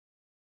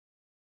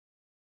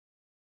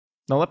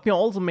Now let me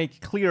also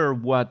make clear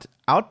what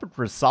output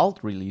result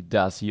really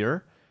does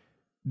here.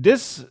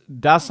 This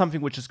does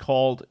something which is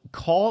called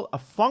call a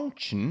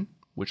function,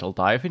 which I'll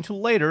dive into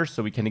later,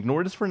 so we can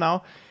ignore this for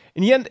now.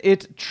 In the end,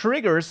 it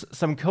triggers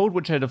some code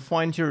which I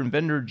defined here in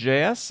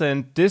vendor.js,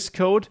 and this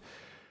code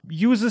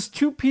uses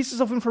two pieces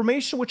of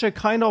information which I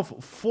kind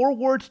of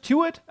forward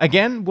to it.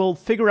 Again, we'll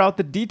figure out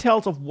the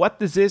details of what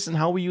this is and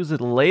how we use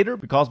it later,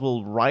 because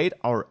we'll write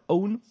our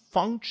own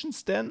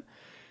functions then.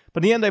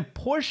 But in the end, I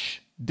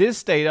push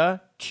this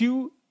data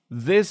to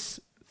this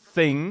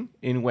thing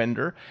in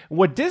Vendor.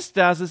 What this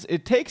does is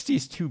it takes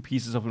these two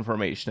pieces of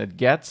information it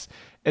gets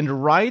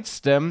and writes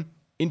them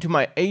into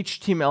my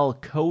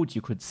HTML code,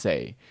 you could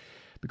say.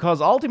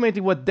 Because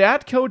ultimately what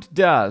that code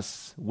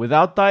does,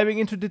 without diving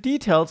into the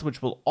details,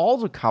 which we'll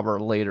also cover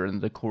later in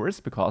the course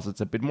because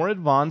it's a bit more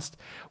advanced,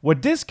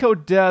 what this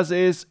code does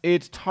is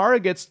it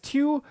targets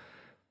two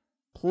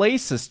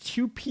places,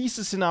 two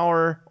pieces of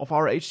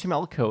our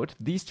HTML code,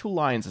 these two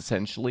lines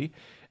essentially,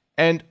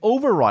 and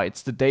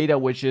overwrites the data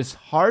which is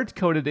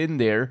hard-coded in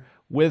there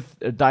with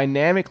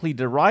dynamically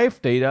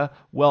derived data,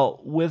 well,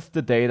 with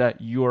the data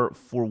you're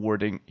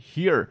forwarding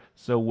here.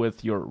 So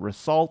with your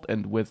result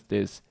and with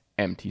this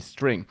empty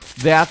string.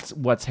 That's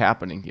what's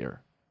happening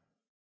here.